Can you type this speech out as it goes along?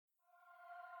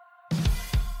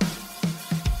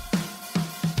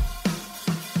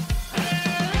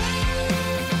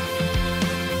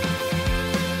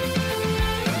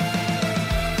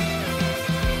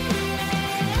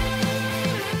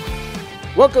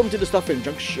Welcome to the Stuff and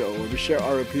Junk Show, where we share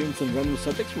our opinions on random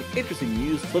subjects from interesting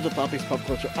news, social topics, pop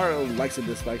culture, our own likes and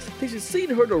dislikes, things you've seen,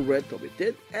 heard, or read, what we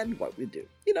did, and what we do.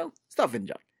 You know, stuff and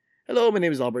junk. Hello, my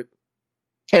name is Albert.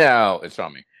 Hello, it's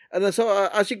Rami. And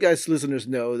as you guys listeners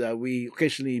know, that we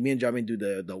occasionally, me and Jamin, do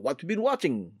the what we've been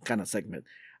watching kind of segment.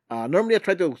 Normally I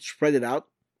try to spread it out,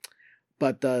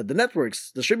 but the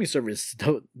networks, the streaming service,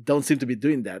 don't seem to be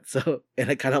doing that. So,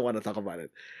 and I kind of want to talk about it.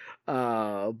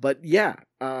 But yeah,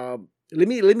 let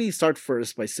me start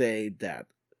first by saying that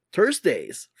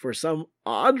Thursdays, for some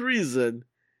odd reason,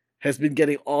 has been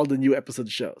getting all the new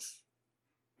episode shows,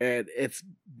 and it's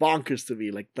bonkers to me.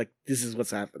 Like this is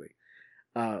what's happening.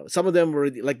 Some of them were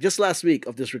like just last week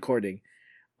of this recording.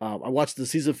 I watched the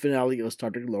season finale of Star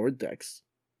Trek Lower Decks.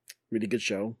 Really good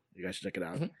show. You guys should check it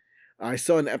out. Mm-hmm. I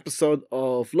saw an episode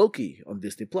of Loki on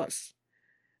Disney Plus,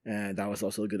 and that was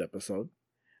also a good episode.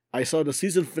 I saw the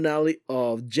season finale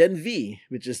of Gen V,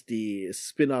 which is the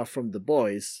spin-off from The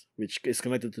Boys, which is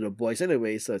connected to The Boys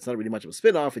anyway, so it's not really much of a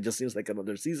spin-off. It just seems like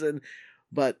another season,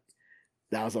 but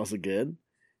that was also good.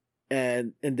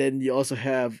 And then you also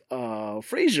have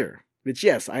Frasier, which,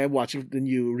 yes, I am watching the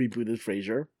new rebooted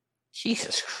Frasier.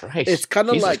 Jesus Christ. It's kind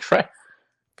of like... Christ.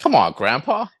 Come on,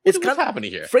 Grandpa. What's happening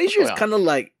here? Frasier is kind of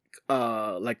like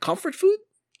comfort food,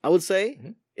 I would say.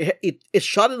 Mm-hmm. It's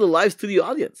shot in a live studio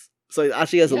audience. So it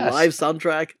actually has a live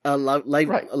soundtrack, a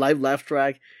live laugh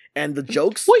track, and the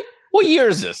jokes. Wait, what year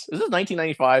is this? Is this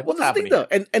 1995? What's happening though?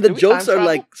 And the jokes are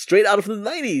like straight out of the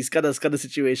 90s kind of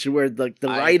situation where the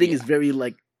writing is very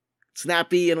like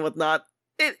snappy and whatnot.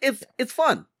 It's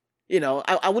fun. You know,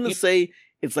 I wouldn't say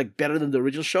it's like better than the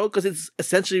original show because it's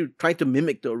essentially trying to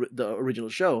mimic the original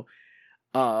show.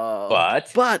 But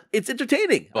it's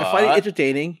entertaining. I find it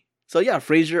entertaining. So yeah,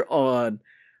 Frasier on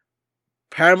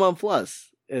Paramount Plus.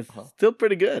 It's still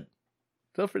pretty good.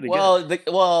 What they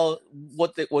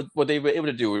were able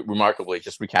to do remarkably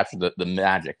just recapture the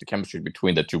magic, the chemistry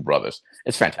between the two brothers.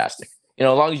 It's fantastic. You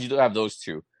know, as long as you do have those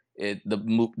two, the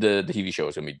TV show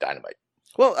is gonna be dynamite.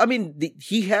 Well, I mean,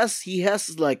 he has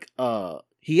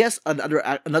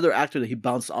another actor that he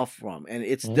bounced off from, and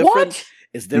it's different. What?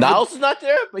 It's different. Niles is not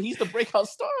there, but he's the breakout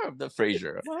star of the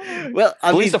Frasier. Well,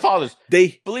 at least the father's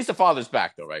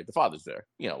back though, right? The father's there,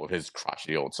 you know, with his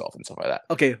crotchety old self and stuff like that.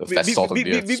 Okay,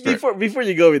 before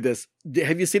you go with this,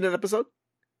 have you seen an episode?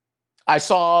 I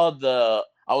saw that.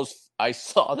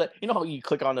 You know how you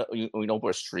click on for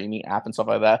a streaming app and stuff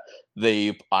like that,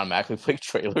 they automatically play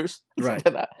trailers, right?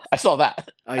 Like that. I saw that.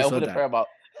 I opened the Paramount.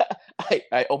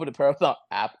 I opened the Paramount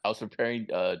app. I was preparing.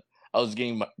 I was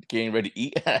getting ready to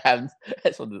eat.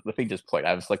 So the thing just played. I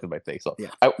haven't selected my thing. So yeah.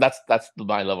 That's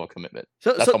my level of commitment.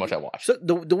 That's how much I watch. So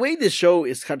the way this show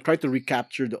is kind of trying to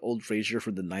recapture the old Frasier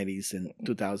from the 90s and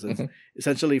 2000s.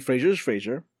 Essentially, Frasier's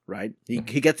Frasier, right? He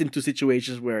gets into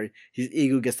situations where his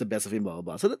ego gets the best of him, blah blah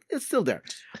blah. So it's still there.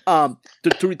 To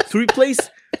replace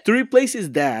his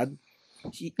dad,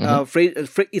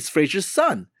 it's Frasier's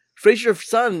son. Frasier's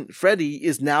son, Freddie,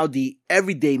 is now the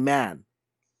everyday man.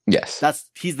 Yes.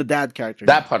 He's the dad character.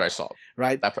 That part I saw.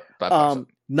 Right? That part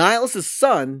Niles'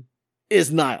 son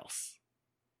is Niles,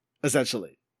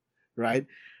 essentially. Right?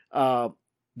 The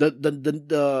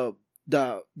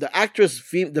actress,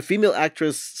 the female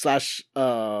actress slash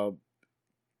barmaid?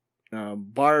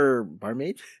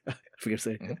 I forget to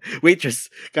say. Waitress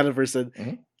kind of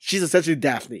person. She's essentially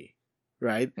Daphne.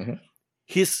 Right?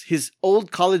 His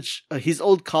old college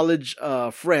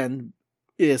friend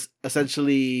is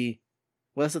essentially,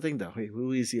 what's the thing though? Wait,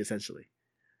 who is he essentially?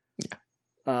 Yeah.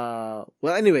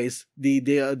 Well, anyways, the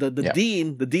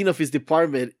dean of his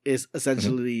department is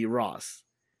essentially Ross.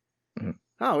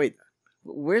 Oh wait,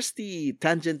 where's the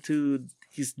tangent to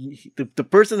the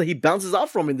person that he bounces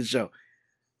off from in the show?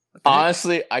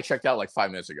 Honestly, I checked out like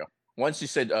 5 minutes ago. Once you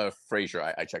said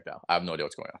Frasier, I checked out. I have no idea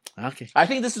what's going on. Okay. I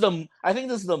think this is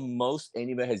the most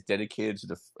anybody has dedicated to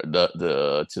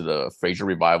the Frasier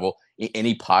revival in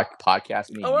any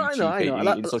podcast, YouTube,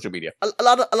 I know. Social media. A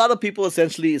lot of people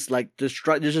essentially it's like just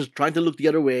trying to look the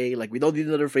other way. Like we don't need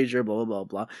another Frasier, blah blah blah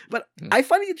blah. But I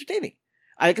find it entertaining.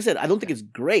 Like I said, I don't think it's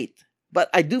great, but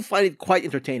I do find it quite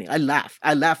entertaining. I laugh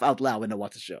out loud when I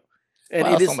watch the show. And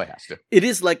somebody has to. It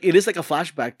is like a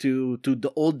flashback to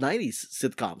the old 90s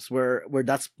sitcoms where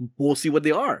that's mostly what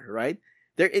they are, right?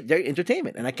 They're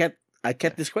entertainment, and I can't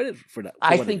discredit for that.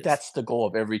 I think that's the goal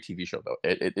of every TV show, though.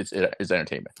 It's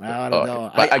entertainment. I don't know.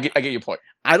 I get your point.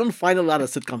 I don't find a lot of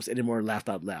sitcoms anymore laughed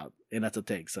out loud, and that's a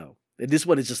take. So this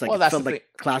one is just like felt like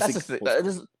classic.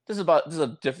 This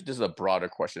is a broader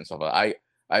question. So I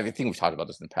think we've talked about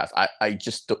this in the past. I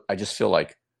just feel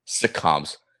like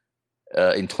sitcoms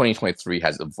in 2023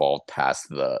 has evolved past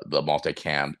the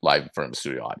multicam live in front of the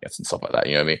studio audience and stuff like that.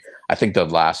 You know what I mean? I think the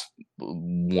last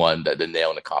one, that the nail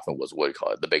in the coffin, was what do you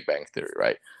call it, The Big Bang Theory,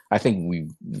 right? I think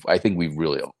we've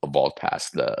really evolved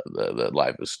past the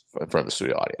live in front of the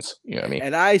studio audience. You know what I mean?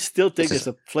 And I still think there's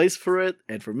a place for it.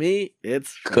 And for me,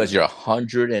 it's because you're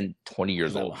 120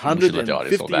 years old.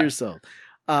 150 years old.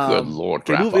 Good Lord,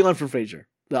 okay, moving on from Frasier.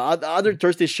 The other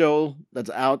Thursday show that's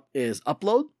out is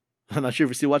Upload. I'm not sure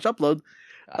if you still watch Upload.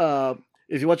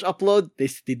 If you watch Upload,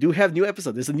 they do have new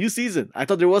episodes. There's a new season. I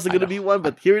thought there wasn't going to be one,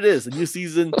 but here it is. A new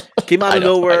season came out of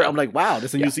nowhere. I'm like, wow,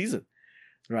 there's a new season.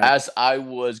 Right. As I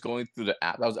was going through the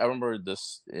app, I remember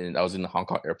this. I was in the Hong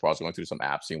Kong airport. I was going through some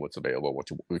apps, seeing what's available, what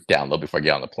to download before I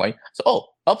get on the plane. So,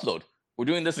 Upload. We're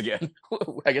doing this again.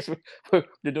 I guess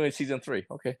they're doing season 3.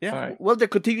 Okay. Yeah. All right. Well, they're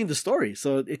continuing the story,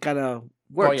 so it kind of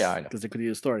works. Oh yeah, I know. Because they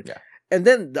continue the story. Yeah. And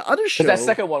then the other show. That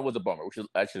second one was a bummer, which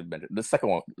I should have mentioned. The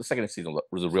second season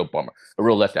was a real bummer, a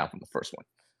real letdown from the first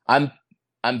one.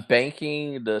 I'm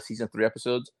banking the season 3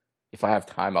 episodes. If I have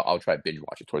time, I'll try to binge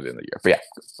watch it towards the end of the year. But yeah,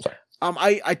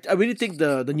 sorry. I really think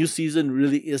the new season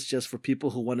really is just for people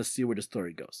who want to see where the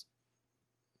story goes.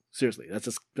 Seriously,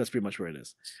 that's pretty much where it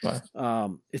is. Right.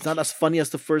 It's not as funny as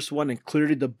the first one, and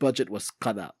clearly the budget was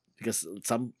cut out because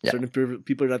certain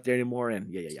people are not there anymore.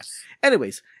 And yeah.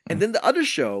 Anyways, and then the other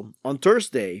show on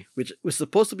Thursday, which was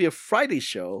supposed to be a Friday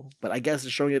show, but I guess they're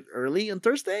showing it early on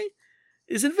Thursday,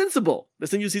 is Invincible.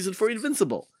 There's a new season for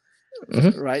Invincible,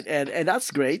 right? And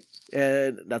that's great.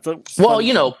 And that's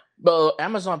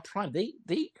Amazon Prime,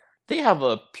 they have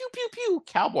a pew pew pew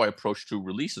cowboy approach to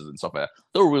releases and stuff like that.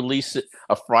 They'll release it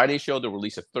a Friday show. They'll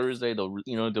release it Thursday. They'll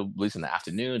release in the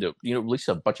afternoon. They'll release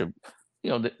a bunch of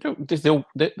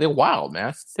they're wild,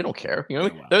 man. They don't care. You know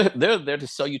what I mean? They're there to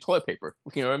sell you toilet paper.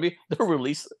 You know what I mean? They'll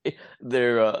release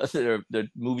their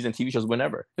movies and TV shows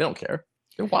whenever. They don't care.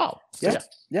 They're wild. Yeah,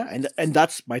 and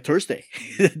that's my Thursday.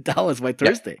 That was my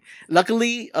Thursday.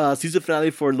 Luckily, season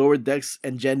finale for Lower Decks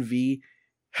and Gen V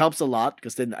helps a lot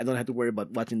because then I don't have to worry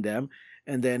about watching them.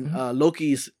 And then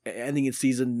Loki's ending its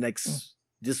season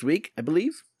this week, I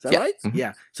believe. Is that right? Mm-hmm.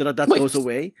 Yeah. So that goes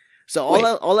away. So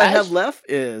all I have left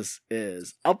is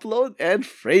Upload and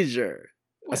Frasier.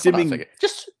 Assuming go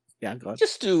on.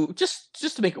 Just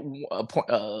to make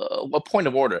a point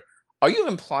of order. Are you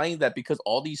implying that because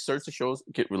all these Thursday shows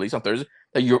get released on Thursday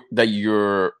that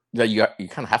you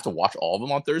kind of have to watch all of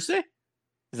them on Thursday?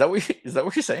 Is that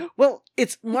what you're saying? Well,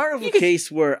 it's more of a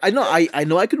case where I know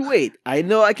I can wait. I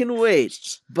know I can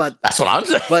wait, but that's what I'm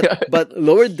saying. but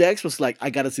Lower Decks was like, I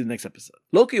gotta see the next episode.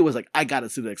 Loki was like, I gotta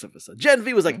see the next episode. Gen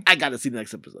V was like, I gotta see the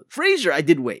next episode. Frasier, I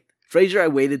did wait. Frasier, I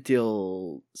waited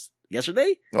till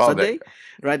yesterday, Sunday.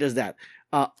 Right, there's that.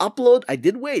 Upload, I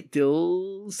did wait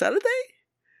till Saturday.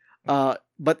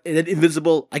 But then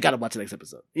Invincible, I gotta watch the next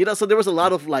episode. So there was a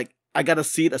lot of like, I gotta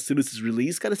see it as soon as it's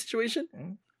released kind of situation.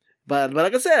 But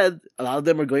like I said, a lot of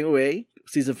them are going away,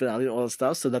 season finale and all that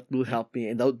stuff, so that will help me.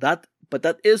 And that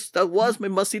was my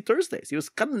must-see Thursdays. It was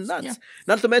kind of nuts. Yeah.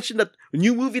 Not to mention that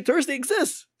New Movie Thursday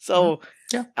exists. So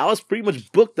I was pretty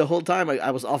much booked the whole time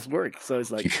I was off work. So it's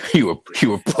like you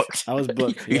were booked. I was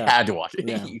booked. You had to watch it.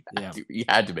 Yeah. You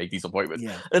had to make these appointments.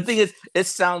 Yeah. The thing is, it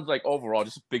sounds like overall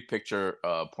just a big picture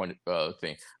point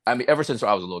thing. I mean, ever since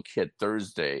I was a little kid,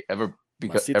 Thursday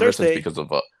because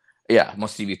of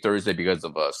must TV Thursday because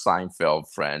of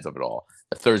Seinfeld, Friends, of it all.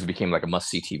 Thursday became like a must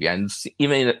see TV, and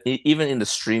even in the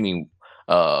streaming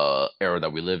era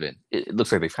that we live in, it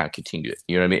looks like they've kind of continued it.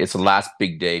 You know what I mean? It's the last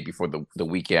big day before the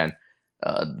weekend.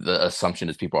 The assumption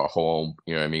is people are home.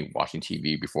 You know what I mean? Watching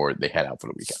TV before they head out for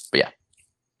the weekend. But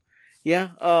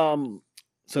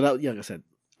so that like I said,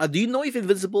 do you know if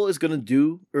Invincible is going to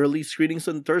do early screenings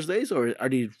on Thursdays, or are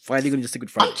they finally going to just stick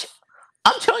with Fridays?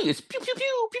 I'm telling you, it's pew pew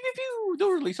pew pew pew pew. They'll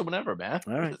release it whenever, man.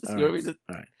 All right.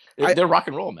 They're rock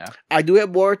and roll, man. I do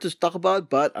have more to talk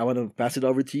about, but I want to pass it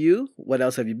over to you. What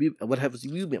else have you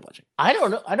been watching? I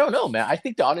don't know, man. I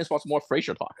think the audience wants more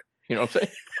Frasier talk. You know what I'm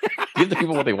saying? Give the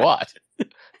people what they want.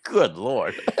 Good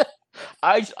Lord.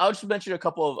 I'll just mention a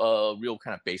couple of real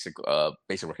kind of basic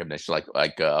recommendations,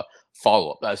 like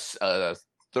follow up.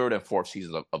 Third and fourth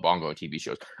seasons of ongoing TV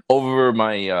shows. Over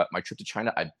my my trip to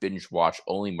China, I binge watched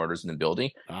Only Murders in the Building,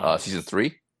 season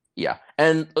 3. Yeah,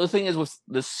 and the thing is with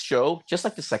this show, just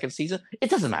like the second season, it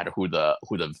doesn't matter who the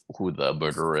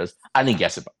murderer is. I didn't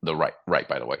guess it right.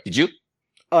 By the way, did you?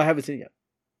 Oh, I haven't seen it yet.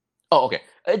 Oh, okay.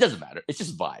 It doesn't matter. It's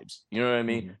just vibes. You know what I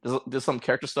mean? Mm-hmm. There's some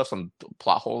character stuff, some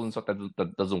plot holes and stuff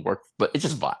that doesn't work, but it's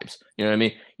just vibes. You know what I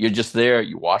mean? You're just there.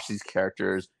 You watch these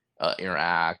characters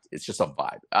interact. It's just a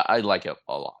vibe. I like it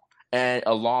a lot. And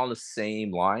along the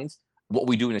same lines, What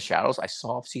We Do in the Shadows, I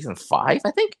saw season 5,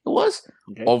 I think it was,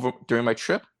 over during my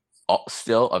trip.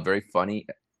 Still a very funny,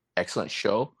 excellent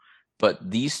show. But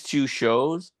these two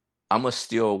shows, I'm gonna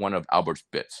steal one of Albert's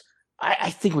bits.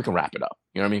 I think we can wrap it up.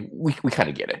 You know what I mean? We kind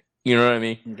of get it. You know what I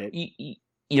mean? Okay.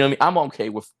 You know what I mean? I'm okay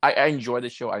with. I enjoy the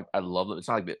show. I love it. It's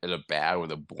not like they're bad or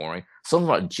they're boring. Some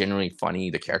are genuinely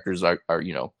funny. The characters are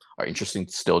interesting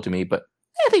still to me. But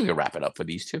I think we can wrap it up for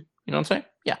these two. You know what I'm saying?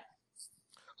 Yeah.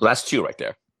 So that's 2 right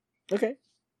there. Okay.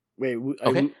 Wait.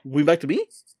 Okay. We back to me?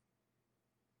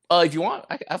 If you want,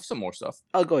 I have some more stuff.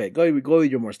 Oh, go ahead. Go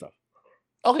with your more stuff.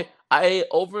 Okay.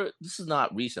 This is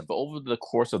not recent, but over the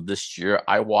course of this year,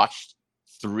 I watched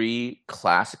 3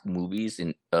 classic movies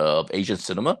of Asian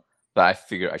cinema that I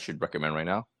figured I should recommend right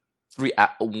now.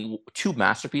 2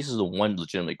 masterpieces and 1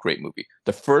 legitimately great movie.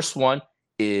 The first one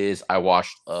is I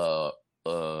watched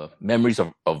Memories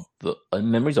of Murder.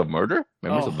 Memories of the Murder.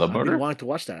 I've been wanting to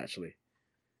watch that actually.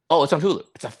 Oh, it's on Hulu.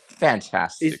 It's a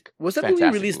fantastic. Was that movie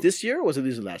released this year or was it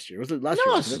released last year? Was it last year?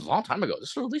 No, this is a long time ago.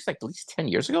 This was released like at least 10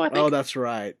 years ago, I think. Oh, that's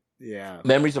right. Yeah.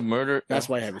 Memories of Murder. That's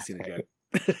why I haven't seen it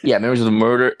yet. Yeah, Memories of the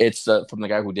Murder. It's from the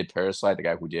guy who did Parasite, the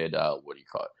guy who did what do you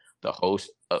call it? The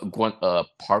host,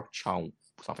 Park Chan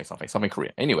something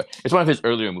Korean. Anyway, it's one of his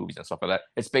earlier movies and stuff like that.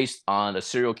 It's based on the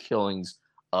serial killings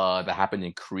that happened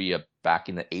in Korea back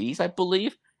in the 80s, I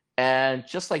believe, and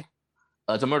just like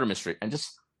it's a murder mystery. And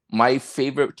just my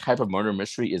favorite type of murder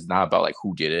mystery is not about like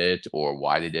who did it or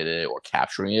why they did it or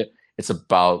capturing it. It's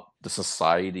about the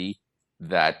society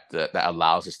that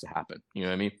allows this to happen. You know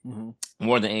what I mean? Mm-hmm.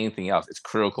 More than anything else, it's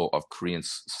critical of Korean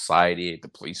society, the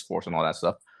police force, and all that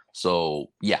stuff. So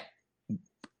yeah,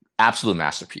 absolute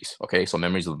masterpiece. Okay, so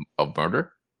Memories of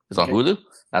Murder is on Hulu.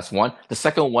 That's one. The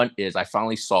second one is I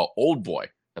finally saw Old Boy,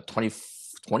 the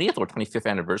 20th or 25th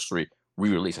anniversary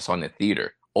re-release. I saw in the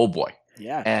theater. Old Boy.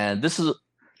 Yeah. And this is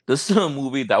a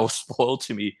movie that was spoiled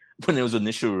to me when it was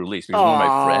initially released. Because one of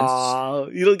my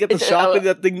friends, you don't get the shock when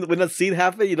that thing when that scene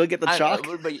happened. You don't get the shock.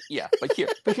 But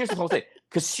here's the whole thing.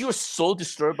 Because she was so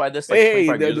disturbed by this.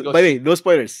 Like, no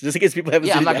spoilers. Just in case people haven't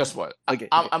seen it. I'm not gonna spoil it. Okay,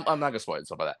 I'm not gonna spoil it and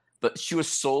stuff like that. But she was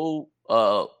so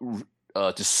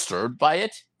disturbed by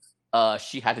it.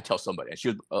 She had to tell somebody. And she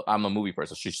was, I'm a movie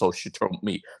person. She told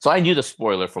me. So I knew the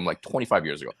spoiler from like 25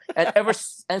 years ago.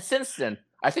 And since then,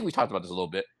 I think we talked about this a little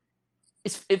bit.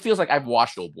 It feels like I've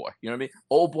watched Old Boy. You know what I mean?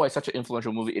 Old Boy is such an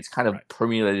influential movie. It's kind of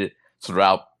permeated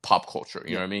throughout pop culture.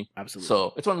 You know what I mean? Absolutely.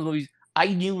 So it's one of the movies I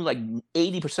knew like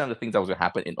 80% of the things that was going to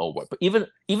happen in Old Boy. But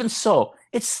even so,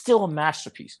 it's still a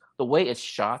masterpiece. The way it's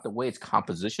shot, the way it's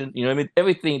composition, you know what I mean?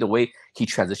 Everything, the way he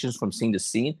transitions from scene to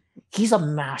scene. He's a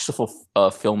masterful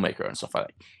filmmaker and stuff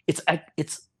like that.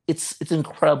 It's an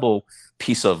incredible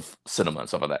piece of cinema and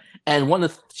stuff like that. And one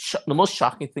of the most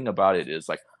shocking thing about it is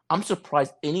like I'm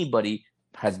surprised anybody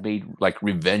has made like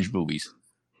revenge movies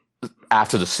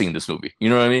after seeing this movie. You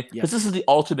know what I mean? Because this is the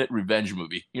ultimate revenge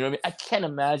movie. You know what I mean? I can't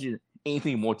imagine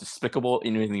anything more despicable,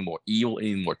 anything more evil,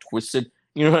 anything more twisted.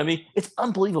 You know what I mean? It's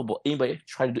unbelievable. Anybody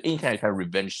try to do any kind of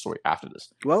revenge story after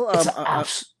this? Well,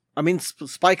 I mean,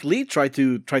 Spike Lee tried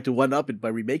to one up it by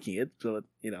remaking it, so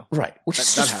right, which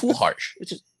is just foolhardy.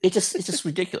 It's just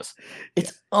ridiculous.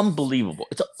 It's unbelievable.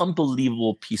 It's an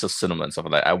unbelievable piece of cinema and stuff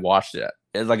like that. I watched it,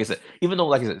 and like I said, even though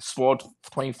like I said, spoiled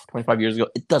 25 years ago,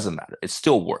 it doesn't matter. It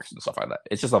still works and stuff like that.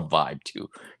 It's just a vibe too.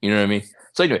 You know what I mean?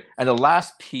 So anyway, and the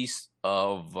last piece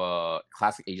of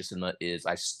classic Asian cinema is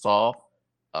I saw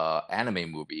anime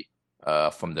movie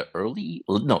from the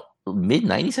mid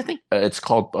 90s, I think. It's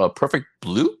called Perfect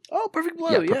Blue. Oh, Perfect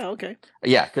Blue. Yeah, okay.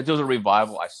 Yeah, because there was a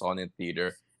revival. I saw it in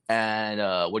theater. And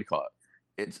what do you call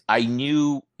it? I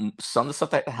knew some of the stuff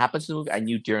that happens in the movie. I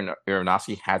knew Darren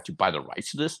Aronofsky had to buy the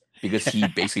rights to this because he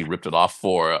basically ripped it off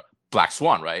for Black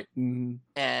Swan, right? Mm-hmm.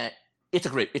 And it's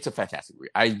a fantastic movie.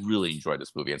 I really enjoyed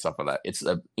this movie and stuff like that. It's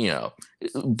I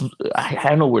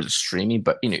don't know where it's streaming,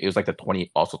 but it was like the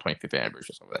 25th anniversary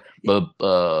or something like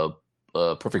that.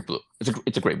 But Perfect Blue.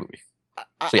 It's a great movie.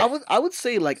 So, yeah. I would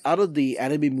say like out of the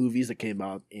anime movies that came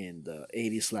out in the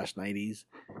 80s/90s,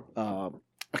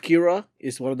 Akira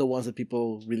is one of the ones that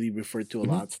people really refer to a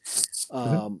lot.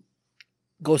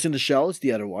 Ghost in the Shell is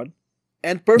the other one,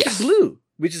 and Perfect Blue,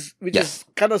 which is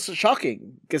kind of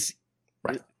shocking because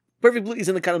Perfect Blue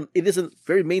isn't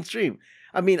very mainstream.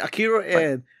 I mean, Akira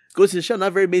and Ghost in the Shell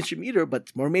not very mainstream either,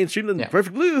 but more mainstream than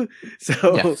Perfect Blue.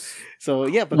 So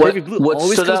but Perfect Blue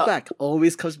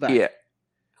always comes back. Yeah.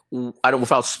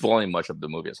 Without spoiling much of the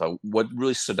movie. So what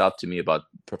really stood out to me about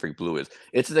Perfect Blue is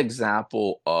it's an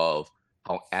example of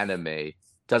how anime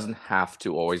doesn't have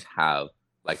to always have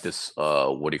like this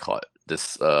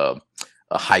this a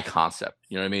high concept.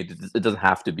 You know what I mean? It doesn't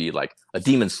have to be like a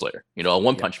Demon Slayer, a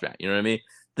One Punch Man. You know what I mean?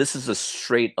 this is a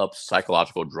straight up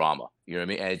psychological drama. You know what I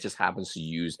mean? And it just happens to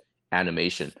use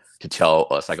animation to tell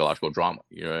a psychological drama.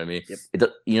 You know what I mean?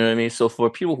 Yep. You know what I mean? So for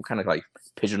people who kind of like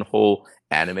pigeonhole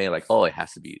anime, like, oh, it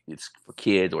has to be, it's for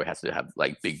kids, or it has to have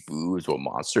like big boobs or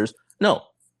monsters. No,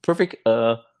 Perfect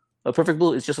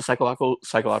Blue is just a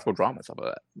psychological drama and stuff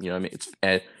like that. You know what I mean?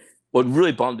 And what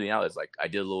really bummed me out is like I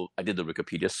did the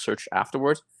Wikipedia search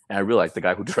afterwards, and I realized the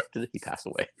guy who directed it, he passed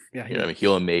away. Yeah, you know what I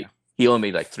mean? He only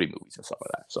made like 3 movies and stuff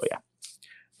like that. So yeah.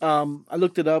 I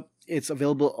looked it up. It's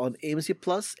available on AMC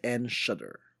Plus and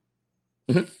Shudder.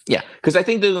 Mm-hmm. Yeah, because I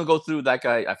think they're gonna go through that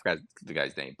guy. I forgot the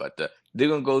guy's name, but they're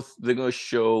gonna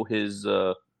show his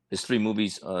 3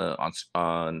 movies on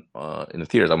in the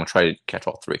theaters. I'm gonna try to catch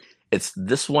all 3. It's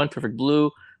this one, Perfect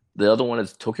Blue. The other one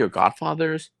is Tokyo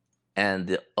Godfathers, and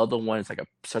the other one is like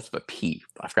starts with a P.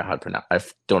 I forgot how to pronounce. I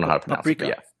don't know how to pronounce Paprika. it.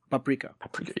 Yeah, Paprika.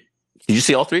 Did you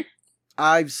see all 3?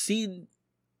 I've seen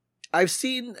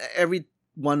every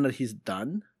one that he's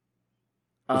done.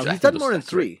 He's done more than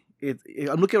 3.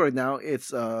 I'm looking right now.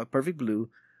 It's Perfect Blue,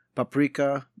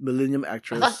 Paprika, Millennium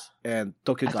Actress, and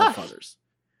Tokyo Godfathers.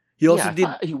 He also did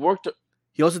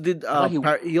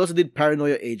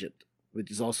Paranoia Agent,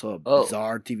 which is also a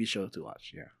bizarre TV show to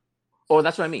watch. Yeah. Oh,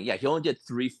 that's what I mean. Yeah, he only did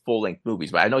 3 full-length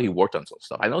movies, but I know he worked on some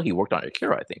stuff. I know he worked on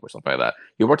Akira, I think, or something like that.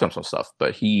 He worked on some stuff,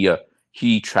 but he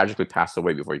tragically passed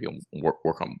away before he can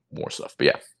work on more stuff. But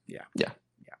yeah.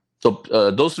 So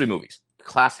those 3 movies,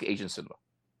 classic Asian cinema.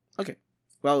 Okay.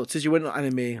 Well, since you went on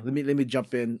anime, let me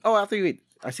jump in. Oh, after you wait,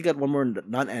 I still got one more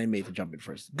non-anime to jump in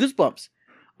first. Goosebumps.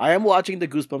 I am watching the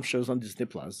Goosebumps shows on Disney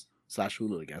Plus /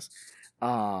 Hulu, I guess.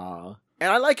 And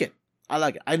I like it.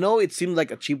 I know it seemed like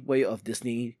a cheap way of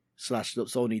Disney /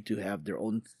 Sony to have their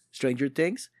own Stranger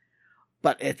Things,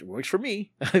 but it works for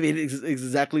me. I mean, it's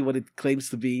exactly what it claims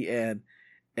to be, and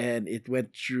it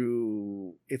went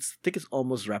through. I think it's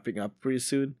almost wrapping up pretty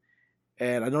soon.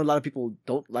 And I know a lot of people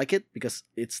don't like it because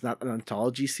it's not an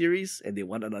anthology series, and they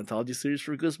want an anthology series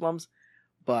for Goosebumps.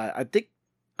 But I think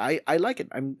I like it.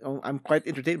 I'm quite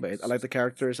entertained by it. I like the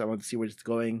characters. I want to see where it's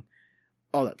going,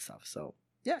 all that stuff. So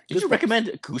yeah. Did you recommend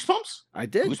Goosebumps? I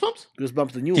did.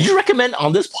 Goosebumps, the new. Did you recommend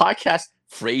on this podcast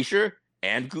Frasier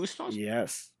and Goosebumps?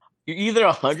 Yes. You're either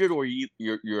 100 or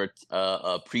you're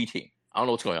a preteen. I don't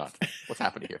know what's going on. What's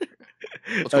happening here?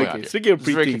 What's going on here? Speaking of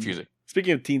preteen, very confusing.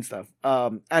 Speaking of teen stuff,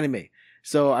 anime.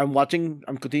 So I'm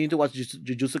continuing to watch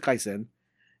Jujutsu Kaisen,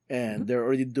 and they're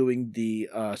already doing the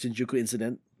Shinjuku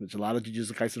incident, which a lot of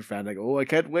Jujutsu Kaisen fans are like, oh, I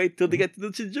can't wait till they get to the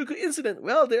Shinjuku incident.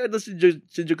 Well, they're at the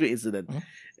Shinjuku incident,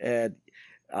 and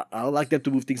I would like them to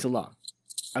move things along.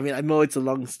 I mean, I know it's a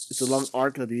long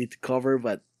arc that they need to cover,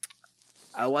 but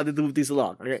I wanted to move things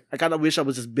along. Okay? I kind of wish I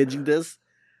was just binging this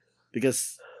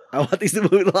because I want things to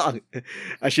move along.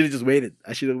 I should have just waited.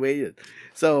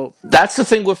 So that's the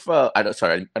thing with I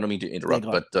don't mean to interrupt,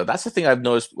 but that's the thing I've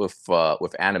noticed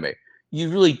with anime. You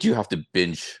really do have to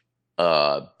binge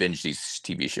these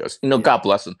TV shows. You know, God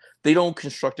bless them. They don't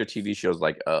construct their TV shows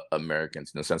like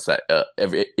Americans in the sense that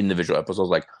every individual episode,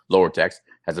 like Lower Decks,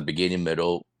 has a beginning,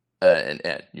 middle, and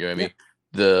end. You know what I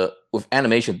mean? With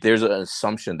animation, there's an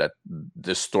assumption that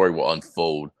the story will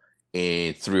unfold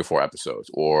in 3 or 4 episodes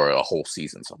or a whole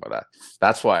season, something like that.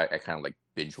 That's why I kind of like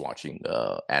binge watching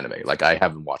anime. Like I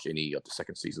haven't watched any of the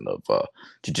second season of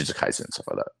Jujutsu Kaisen and stuff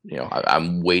like that. You know,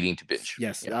 I'm waiting to binge.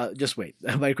 Yes, just wait.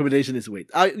 My recommendation is wait.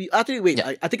 I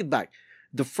take it back.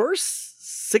 The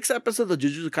first 6 episodes of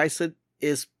Jujutsu Kaisen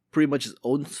is pretty much its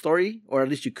own story, or at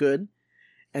least you could.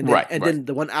 And then, then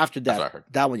the one after that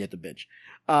one you have to binge.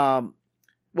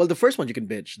 Well, the first one you can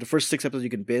binge. The first 6 episodes you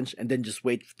can binge, and then just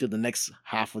wait till the next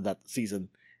half of that season,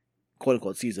 quote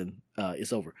unquote season,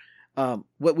 is over.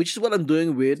 Which is what I'm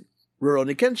doing with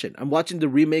Rurouni Kenshin. I'm watching the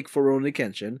remake for Rurouni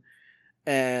Kenshin,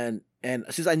 and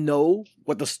since I know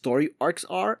what the story arcs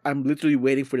are, I'm literally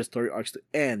waiting for the story arcs to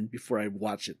end before I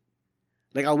watch it.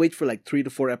 Like I'll wait for like 3 to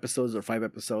 4 episodes or 5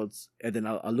 episodes, and then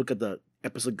I'll look at the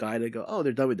episode guide and go, oh,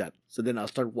 they're done with that. So then I'll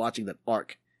start watching that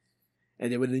arc,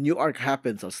 and then when the new arc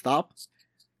happens, I'll stop.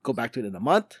 Go back to it in a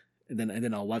month, and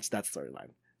then I'll watch that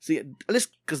storyline. See, at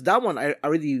least because that one I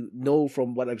already know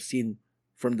from what I've seen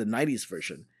from the 90s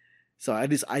version. So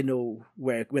at least I know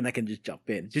when I can just jump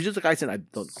in. Jujutsu Kaisen, I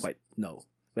don't quite know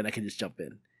when I can just jump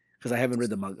in because I haven't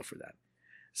read the manga for that.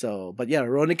 So, but yeah,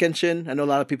 Rurouni Kenshin. I know a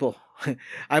lot of people.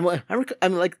 I'm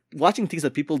like watching things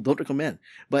that people don't recommend,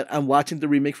 but I'm watching the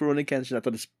remake for Rurouni Kenshin. I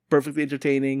thought it's perfectly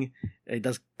entertaining. It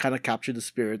does kind of capture the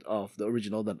spirit of the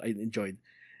original that I enjoyed.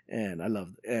 And I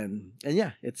loved, and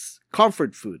yeah, it's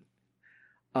comfort food.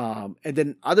 And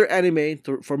then other anime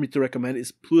for me to recommend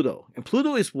is Pluto, and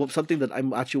Pluto is something that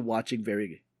I'm actually watching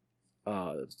very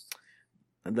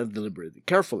and then deliberately,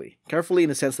 carefully in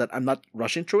the sense that I'm not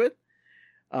rushing through it.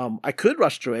 I could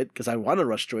rush through it because I want to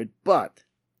rush through it, but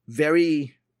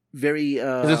very.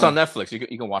 Because it's on Netflix,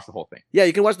 you can watch the whole thing. Yeah,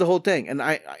 you can watch the whole thing, and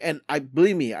I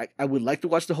believe me, I would like to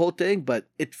watch the whole thing, but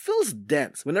it feels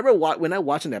dense. When I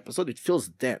watch an episode, it feels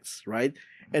dense, right?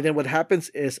 And then what happens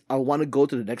is I want to go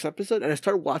to the next episode, and I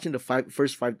start watching the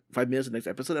first five minutes of the next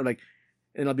episode.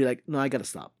 And I'll be like, no, I gotta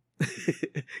stop,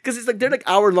 because it's like they're like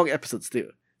hour-long episodes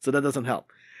too, so that doesn't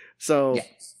help. So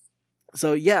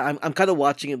yeah, I'm kind of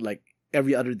watching it like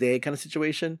every other day kind of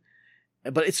situation.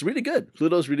 But it's really good.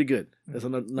 Pluto's really good. That's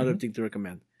another thing to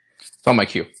recommend. It's on my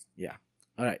queue. Yeah.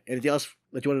 All right. Anything else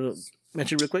that you want to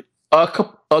mention real quick? A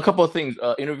couple of things.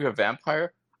 Interview with a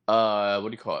Vampire. What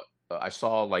do you call it? I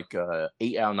saw like 8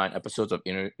 out of 9 episodes of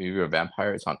Interview with a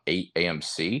Vampire. It's on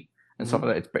AMC and stuff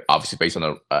like that. It's obviously based on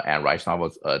the Anne Rice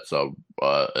novel. It's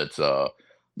a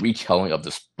retelling of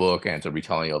this book, and it's a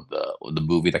retelling of the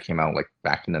movie that came out like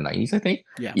back in the 90s, I think.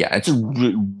 Yeah. Yeah. It's a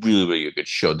really good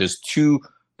show. There's two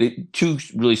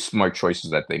really smart choices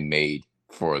that they made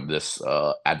for this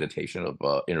adaptation of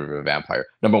Interview with a Vampire.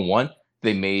 Number one,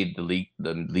 they made the lead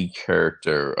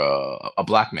character a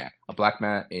black man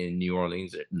in New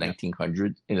Orleans in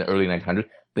 1900, in the early 1900s.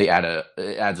 It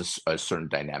adds a certain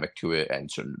dynamic to it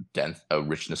and certain depth,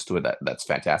 richness to it that's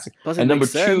fantastic. Plus, and number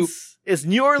two, it's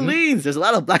New Orleans. There's a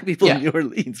lot of black people in New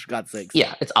Orleans, for God's sakes.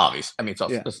 Yeah, it's obvious. I mean,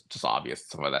 it's just obvious,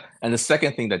 stuff like that. And the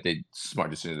second thing that smart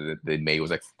decision that they made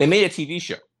was like they made a TV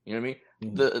show. You know what I mean?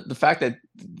 Mm-hmm. The fact that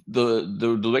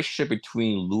the relationship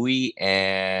between Louis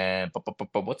and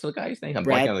what's the guy's name? I'm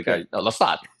blanking on the guy. No,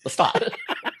 Lestat. I'm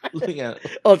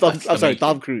sorry,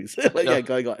 Tom Cruise. Yeah,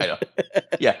 go on. I know.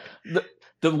 Yeah,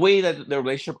 the way that the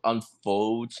relationship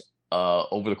unfolds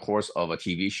over the course of a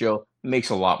TV show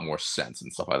makes a lot more sense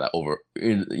and stuff like that.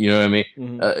 You know what I mean?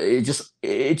 Mm-hmm.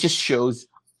 It just shows.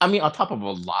 I mean, on top of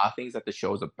a lot of things that the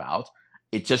show is about,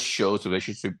 it just shows the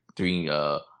relationship between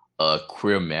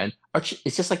queer men.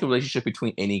 It's just like a relationship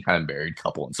between any kind of married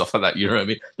couple and stuff like that. You know what I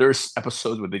mean? There's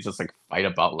episodes where they just like fight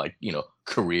about like, you know,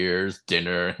 careers,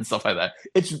 dinner, and stuff like that.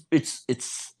 It's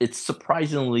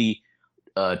surprisingly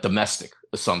domestic,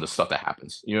 some of the stuff that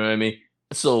happens. You know what I mean?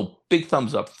 So big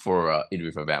thumbs up for Interview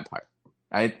with a Vampire.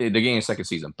 They're getting a second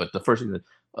season, but the first season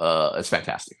is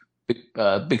fantastic.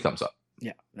 Big thumbs up.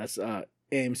 Yeah, that's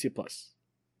AMC Plus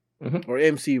or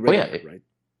AMC regular, right?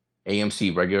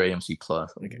 AMC regular, AMC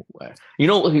Plus. Okay. You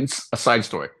know, it's a side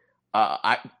story.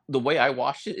 The way I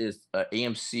watched it is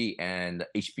AMC and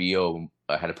HBO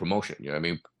had a promotion. You know what I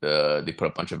mean? They put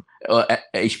a bunch of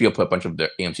HBO put a bunch of their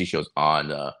AMC shows on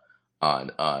HBO. On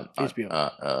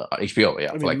HBO,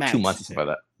 yeah, for like Max, 2 months and stuff like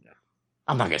that. Yeah.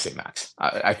 I'm not gonna say Max.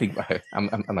 I think I'm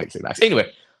not gonna say Max.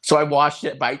 Anyway, so I watched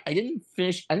it, but I didn't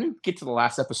finish. I didn't get to the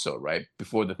last episode right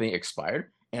before the thing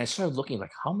expired. And I started looking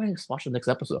like, how am I going to watch the next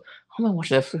episode? How am I going to watch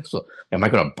the next episode? Am I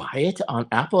going to buy it on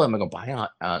Apple? Am I going to buy it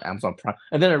on Amazon Prime?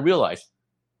 And then I realized,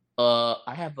 I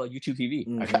have a YouTube TV.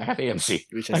 Mm-hmm. I have AMC.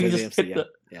 I can just hit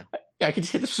I can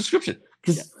just hit the subscription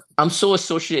because I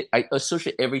associate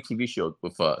every TV show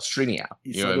with a streaming app.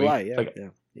 You know what I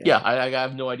mean? I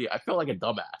have no idea. I felt like a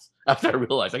dumbass after I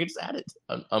realized I could just add it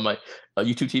on my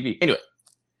YouTube TV. Anyway,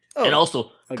 and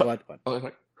also.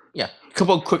 Yeah, a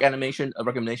couple of quick animation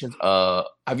recommendations.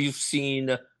 Have you seen?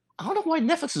 I don't know why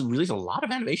Netflix has released a lot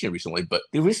of animation recently, but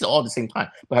they released it all at the same time.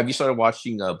 But have you started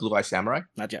watching Blue Eye Samurai?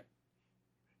 Not yet.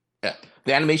 Yeah,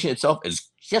 the animation itself is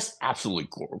just absolutely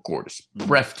gorgeous,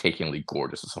 breathtakingly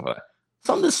gorgeous, and stuff like that.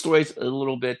 Some of the stories a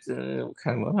little bit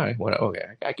kind of all right. Okay,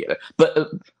 I get it, but all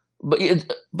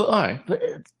right, but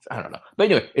I don't know.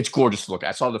 But anyway, it's gorgeous to look at.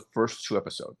 I saw the first 2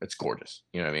 episodes. It's gorgeous.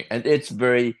 You know what I mean? And it's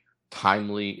very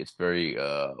timely. It's very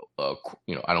I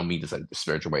don't mean this in a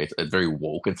disparaging way. It's very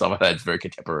woke and stuff like that. It's very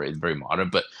contemporary. It's very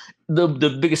modern. But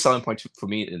the biggest selling point for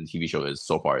me in the TV show is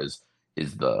the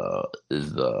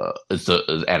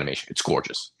animation. It's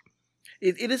gorgeous.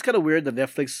 It is kind of weird that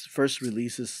Netflix first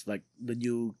releases like the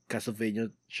new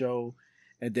Castlevania show,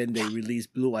 and then they release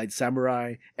Blue Eyed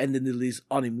Samurai, and then they release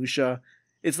Onimusha.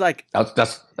 It's like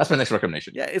that's my next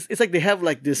recommendation. Yeah, it's like they have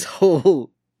like this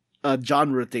whole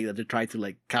genre thing that they're trying to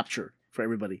like capture for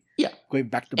everybody. Yeah, going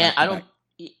back to back. And I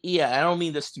don't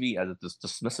mean this to be as a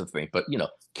dismissive thing, but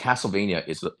Castlevania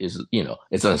is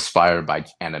it's inspired by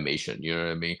animation. You know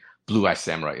what I mean? Blue Eye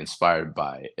Samurai inspired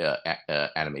by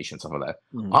animation, stuff like that.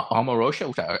 Amarosha,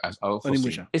 which I also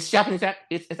seen, it's Japanese.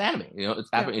 It's anime.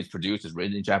 It's Japanese. It's produced. It's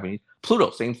written in Japanese.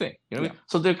 Pluto, same thing. You know what I mean?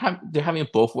 So they're having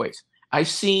it both ways. I've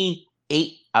seen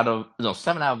 7 out of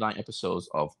 9 episodes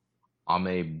of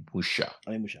Amemusha.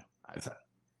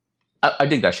 I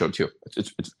think that show too.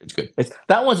 It's good.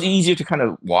 That one's easier to kind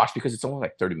of watch because it's only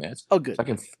like 30 minutes. Oh, good. So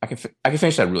I can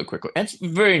finish that really quickly, and it's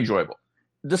very enjoyable.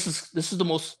 This is the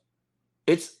most.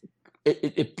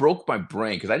 It broke my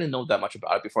brain because I didn't know that much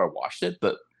about it before I watched it,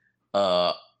 but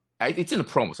it's in the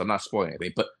promo, so I'm not spoiling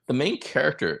anything. But the main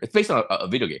character, it's based on a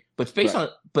video game, but it's based on.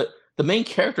 But the main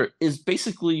character is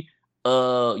basically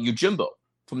Yojimbo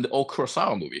from the old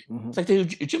Kurosawa movie. Mm-hmm. It's like the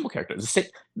Yojimbo character.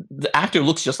 The actor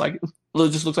looks just like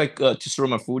Tsuru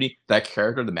Mifune, that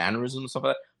character, the mannerisms and stuff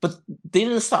like that. But they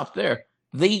didn't stop there.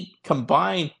 They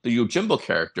combined the Yojimbo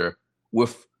character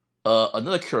with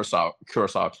another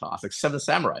Kurosawa classic, Seven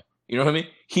Samurai. You know what I mean?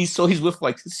 He's with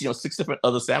like 6 different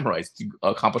other samurais to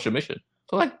accomplish a mission.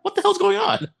 So like, what the hell's going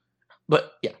on?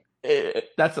 But yeah,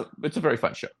 it's a very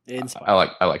fun show.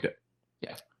 I liked it.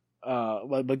 Yeah.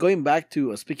 But going back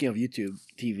to speaking of YouTube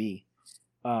TV,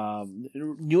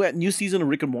 new season of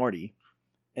Rick and Morty,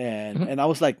 and I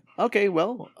was like, okay,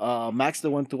 well, Max, the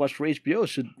one to watch for HBO,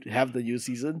 should have the new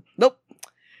season. Nope.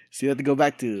 So you have to go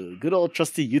back to good old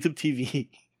trusty YouTube TV.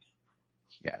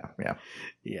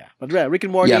 Yeah. But Rick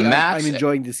and Morty, I'm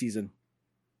enjoying this season.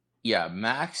 Yeah,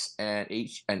 Max and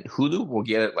Hulu will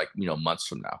get it like months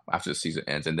from now after the season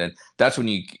ends, and then that's when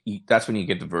you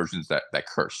get the versions that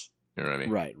curse. You know what I mean?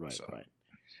 Right.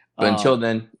 But until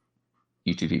then,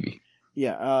 YouTube TV.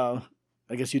 Yeah,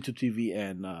 I guess YouTube TV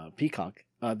and Peacock.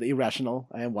 The Irrational.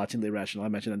 I am watching The Irrational. I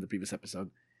mentioned in the previous episode.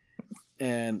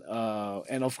 And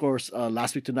of course,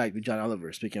 Last Week Tonight with John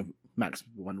Oliver. Speaking of Max,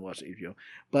 one to watch the HBO.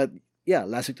 But yeah,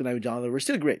 Last Week Tonight with John Oliver.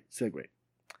 Still great.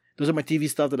 Those are my TV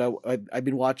stuff that I've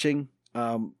been watching.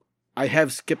 I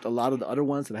have skipped a lot of the other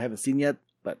ones that I haven't seen yet,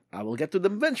 but I will get to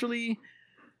them eventually.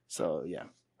 So yeah.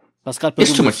 It's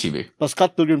too much TV. But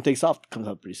Scott Pilgrim Takes Off comes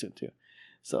out pretty soon too.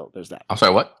 So there's that. I'm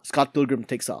sorry, what? Scott Pilgrim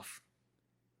Takes Off.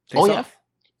 Yeah.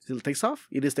 Still Takes Off?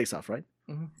 It is Takes Off, right?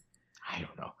 Mm-hmm. I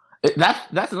don't know.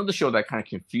 That's another show that kind of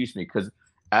confused me because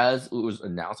as it was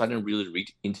announced, I didn't really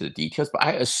read into the details, but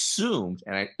I assumed,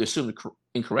 and I assumed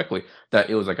incorrectly,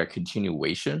 that it was like a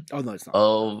continuation. Oh no, it's not.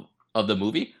 Of the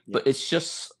movie, but it's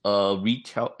just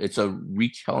It's a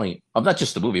retelling of not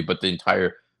just the movie, but the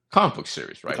entire comic book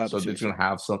series, right? So it's going to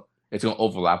have some. It's going to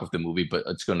overlap with the movie, but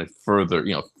it's going to further,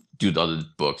 do the other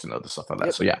books and other stuff like that.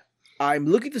 Yep. So yeah, I'm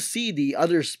looking to see the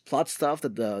other plot stuff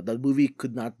that the movie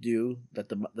could not do that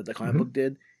the comic book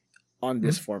did on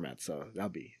this format. So that'll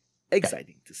be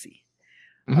exciting to see.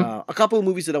 A couple of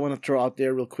movies that I want to throw out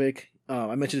there real quick.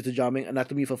 I mentioned it to Jiaming,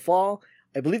 Anatomy of a Fall.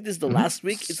 I believe this is the last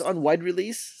week. It's on wide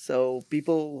release, so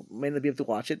people may not be able to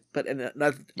watch it. But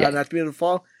Anatomy of a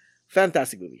Fall,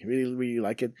 fantastic movie. Really, really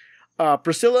like it.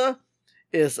 Priscilla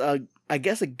is, I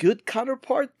guess, a good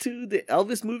counterpart to the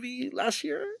Elvis movie last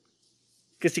year,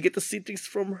 because you get to see things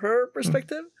from her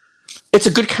perspective. It's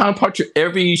a good counterpart to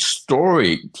every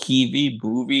story, TV,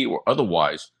 movie, or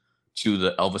otherwise, to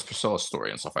the Elvis Priscilla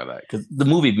story and stuff like that. Because the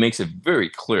movie makes it very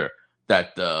clear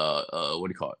that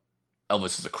Elvis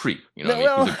is a creep. You know what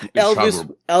I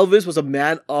mean? Elvis was a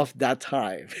man of that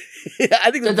time.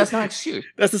 I think that's not an excuse.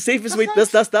 That's the safest way.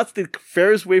 That's the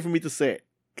fairest way for me to say it.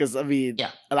 Because a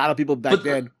lot of people back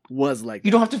then was like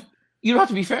you don't have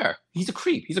to be fair. He's a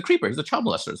creep. He's a creeper. He's a child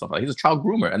molester and stuff like that. He's a child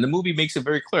groomer, and the movie makes it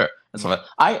very clear and stuff like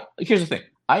that. Here's the thing.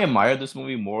 I admire this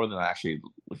movie more than I actually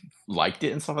liked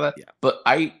it and stuff like that. Yeah. But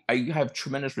I have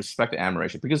tremendous respect and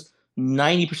admiration because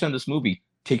 90% of this movie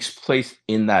takes place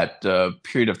in that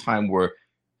period of time where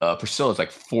Priscilla is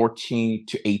like 14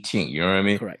 to 18. You know what I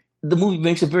mean? Correct. The movie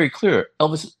makes it very clear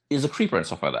Elvis is a creeper and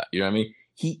stuff like that. You know what I mean?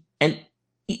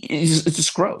 It's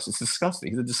just gross. It's disgusting.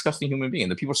 He's a disgusting human being.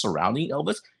 The people surrounding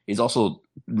Elvis is also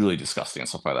really disgusting and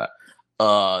stuff like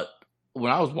that. When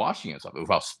I was watching it,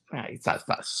 it's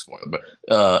not a spoiler, but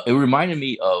it reminded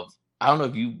me of, I don't know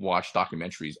if you watched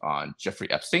documentaries on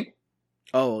Jeffrey Epstein.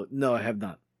 Oh, no, I have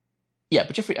not. Yeah,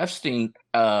 but Jeffrey Epstein...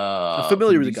 I'm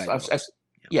familiar with the guy.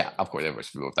 Yeah, of course, everybody's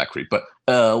familiar with that creep. But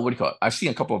what do you call it? I've seen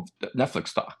a couple of Netflix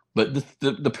stuff. But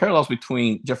the parallels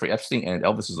between Jeffrey Epstein and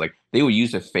Elvis is like they would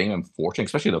use their fame and fortune,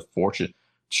 especially the fortune,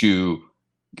 to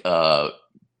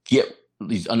get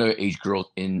these underage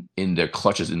girls in their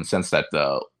clutches in the sense that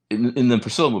in the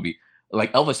Priscilla movie,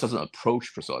 like Elvis doesn't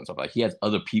approach Priscilla and stuff like that. He has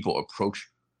other people approach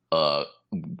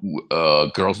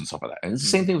girls and stuff like that. And it's the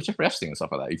same thing with Jeffrey Epstein and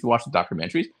stuff like that. If you watch the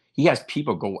documentaries, he has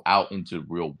people go out into the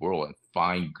real world and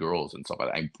find girls and stuff like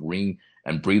that and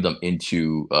bring them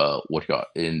into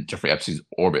in Jeffrey Epstein's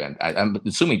orbit. And I'm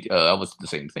assuming Elvis did the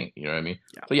same thing. You know what I mean?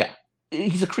 Yeah. So yeah,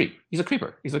 he's a creep. He's a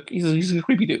creeper. He's a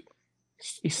creepy dude.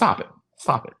 Stop it.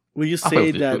 Will you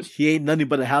say that he ain't nothing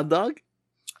but a hound dog?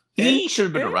 He should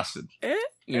have been arrested.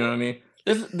 You know what I mean?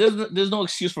 there's no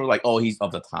excuse for like, oh, he's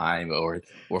of the time, or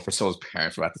for someone's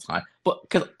parents were at the time. But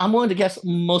because I'm willing to guess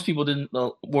most people didn't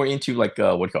were into like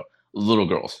what do you call little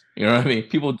girls. You know what I mean?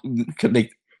 People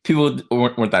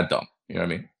weren't that dumb. You know what I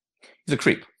mean? He's a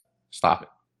creep. Stop it.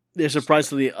 There's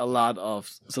surprisingly a lot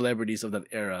of celebrities of that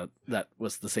era that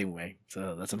was the same way.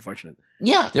 So that's unfortunate.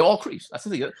 Yeah, they're all creeps. That's the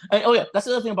thing. And, oh yeah, that's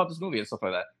the other thing about this movie and stuff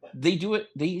like that. They do it.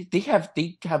 They have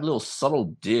little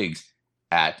subtle digs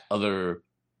at other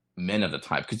men of the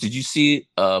time. Because did you see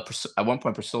at one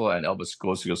point Priscilla and Elvis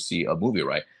goes to go see a movie,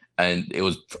 right? And it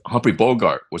was Humphrey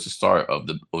Bogart was the star of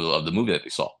the movie that they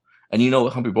saw. And you know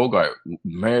Humphrey Bogart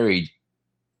married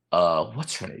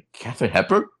what's her name? Katharine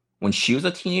Hepburn when she was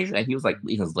a teenager, and he was like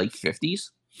in his late 50s.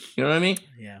 You know what I mean?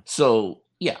 Yeah. So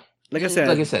yeah, like I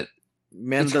said,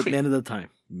 man of the time.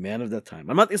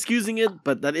 I'm not excusing it,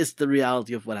 but that is the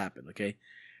reality of what happened. Okay,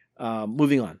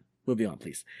 moving on,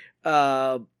 please.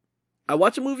 I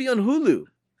watched a movie on Hulu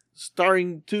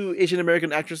starring two Asian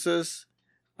American actresses,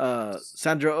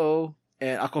 Sandra Oh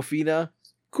and Awkwafina,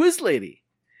 Quiz Lady.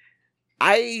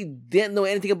 I didn't know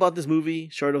anything about this movie,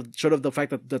 short of the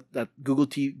fact that Google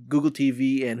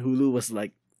TV and Hulu was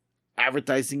like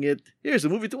advertising it. Here's a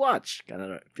movie to watch, kind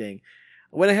of thing.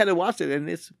 I went ahead and watched it, and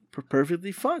it's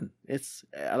perfectly fun.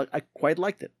 I quite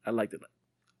liked it. I liked it.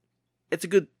 It's a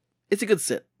good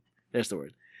sit. There's the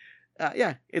word.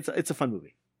 Yeah, it's a fun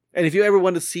movie. And if you ever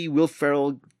want to see Will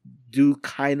Ferrell do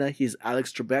kinda his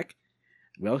Alex Trebek,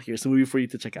 well, here's a movie for you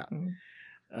to check out.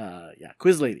 Yeah,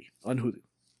 Quiz Lady on Hulu.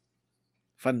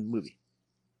 Fun movie.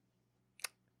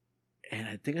 And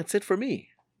I think that's it for me.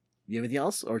 You have anything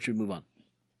else, or should we move on?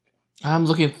 I'm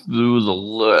looking through the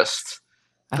list.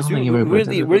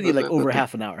 We're like over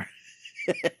half an hour.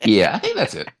 Yeah, I think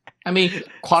that's it. I mean,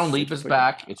 Quantum Leap is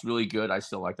back. It's really good. I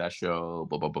still like that show.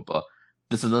 Blah, blah, blah, blah.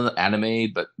 This is another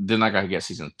anime, but they're not going to get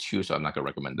season 2, so I'm not going to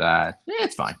recommend that. Yeah,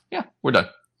 it's fine. Yeah, we're done.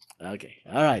 Okay.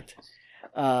 All right.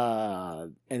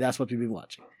 And that's what we've been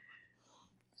watching.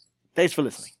 Thanks for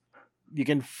listening. You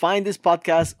can find this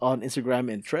podcast on Instagram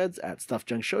and Threads at Stuff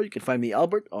Junk Show. You can find me,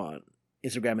 Albert, on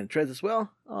Instagram and Threads as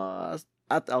well,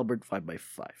 at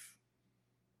Albert5x5.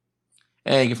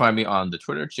 And you can find me on the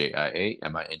Twitter,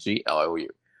 JIAMINGLIOU.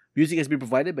 Music has been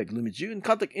provided by Gloomy June.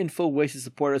 Contact info, ways to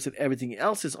support us, and everything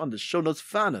else is on the show notes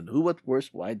found on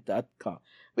whowhatwhereswhy.com.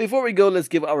 Before we go, let's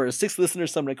give our 6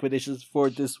 listeners some recommendations for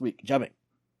this week. Jamming.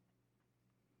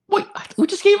 Wait, we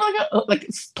just gave like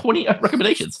 20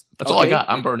 recommendations. That's all I got.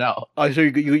 I'm burned out. Oh, so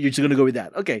you're just going to go with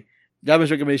that. Okay. Jamming's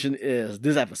recommendation is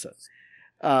this episode.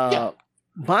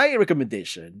 My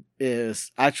recommendation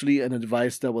is actually an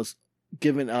advice that was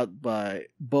given out by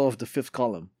Bo of the Fifth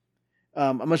Column.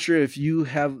 I'm not sure if you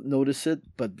have noticed it,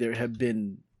 but there have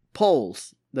been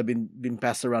polls that have been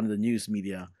passed around in the news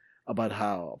media about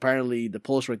how apparently the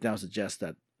polls right now suggest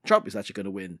that Trump is actually going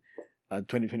to win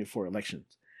 2024 elections.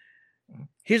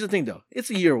 Here's the thing, though. It's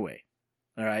a year away.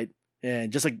 All right?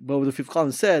 And just like Bo of the Fifth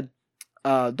Column said,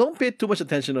 don't pay too much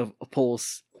attention of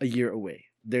polls a year away.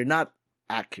 They're not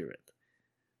accurate.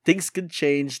 Things can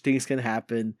change. Things can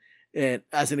happen. And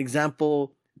as an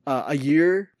example, a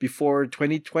year before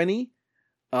 2020,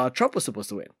 Trump was supposed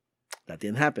to win. That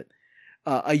didn't happen.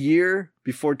 A year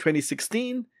before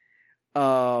 2016,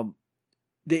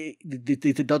 they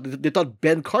thought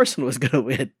Ben Carson was going to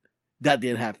win. That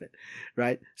didn't happen,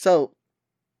 right? So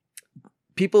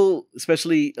people,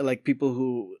 especially like people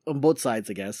who on both sides,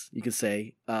 I guess you could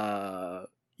say,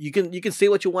 you can say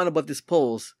what you want about these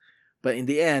polls, but in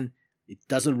the end, it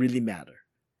doesn't really matter,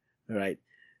 right?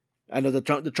 I know the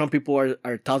Trump people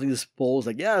are touting these polls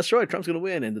like, yeah, that's right, Trump's gonna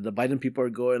win, and the Biden people are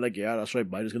going like, yeah, that's right,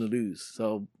 Biden's gonna lose.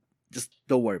 So just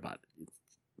don't worry about it.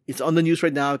 It's on the news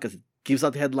right now because it gives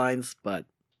out the headlines, but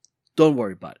don't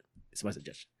worry about it. It's my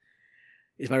suggestion.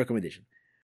 It's my recommendation.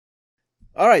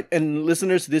 All right, and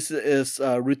listeners, this is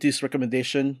Ruthie's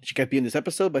recommendation. She can't be in this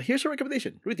episode, but here's her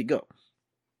recommendation. Ruthie, go.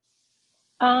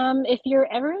 If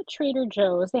you're ever at Trader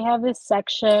Joe's, they have this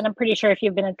section. I'm pretty sure if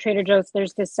you've been at Trader Joe's,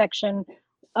 there's this section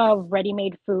of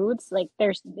ready-made foods. Like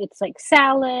it's like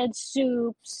salads,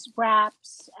 soups,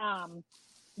 wraps,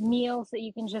 meals that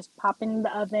you can just pop in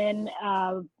the oven.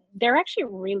 They're actually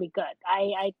really good.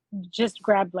 I just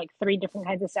grabbed like 3 different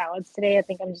kinds of salads today. I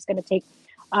think I'm just going to take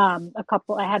a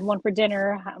couple. I had one for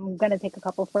dinner. I'm going to take a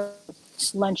couple for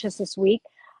lunches this week.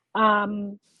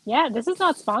 Yeah, this is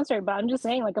not sponsored, but I'm just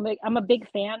saying, like, I'm a big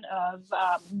fan of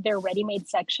their ready-made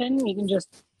section. You can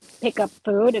just pick up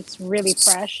food. It's really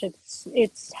fresh.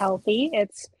 It's healthy.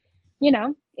 It's,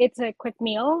 it's a quick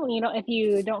meal. If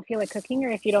you don't feel like cooking or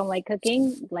if you don't like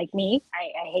cooking, like me,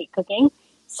 I hate cooking.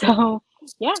 So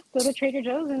yeah, go to Trader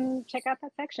Joe's and check out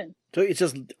that section. So it's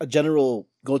just a general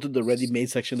go to the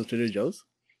ready-made section of Trader Joe's?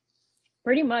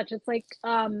 Pretty much. It's like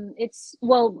it's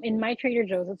well in my Trader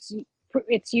Joe's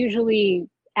it's usually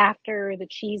after the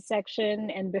cheese section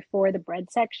and before the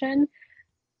bread section.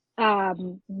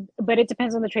 But it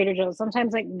depends on the Trader Joe's.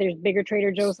 Sometimes like there's bigger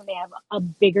Trader Joe's and they have a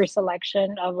bigger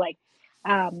selection of like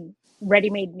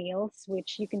ready-made meals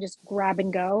which you can just grab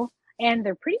and go, and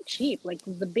they're pretty cheap. Like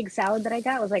the big salad that I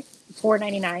got was like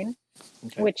 $4.99,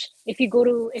 okay. Which if you go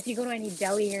to any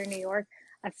deli here in New York,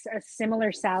 a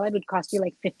similar salad would cost you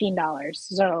like $15.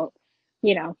 So,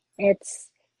 you know, it's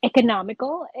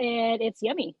economical and it's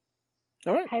yummy.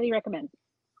 All right. Highly recommend.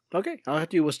 Okay. I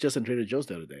had to was just in Trader Joe's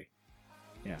the other day.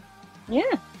 Yeah.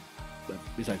 Yeah. But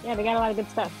besides. Yeah, they got a lot of good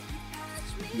stuff.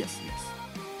 Yes.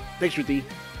 Thanks, Shruti.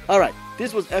 All right.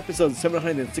 This was episode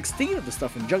 716 of the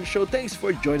Stuff and Junk Show. Thanks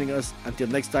for joining us. Until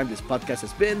next time, this podcast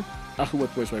has been a Who What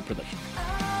Where's Why production.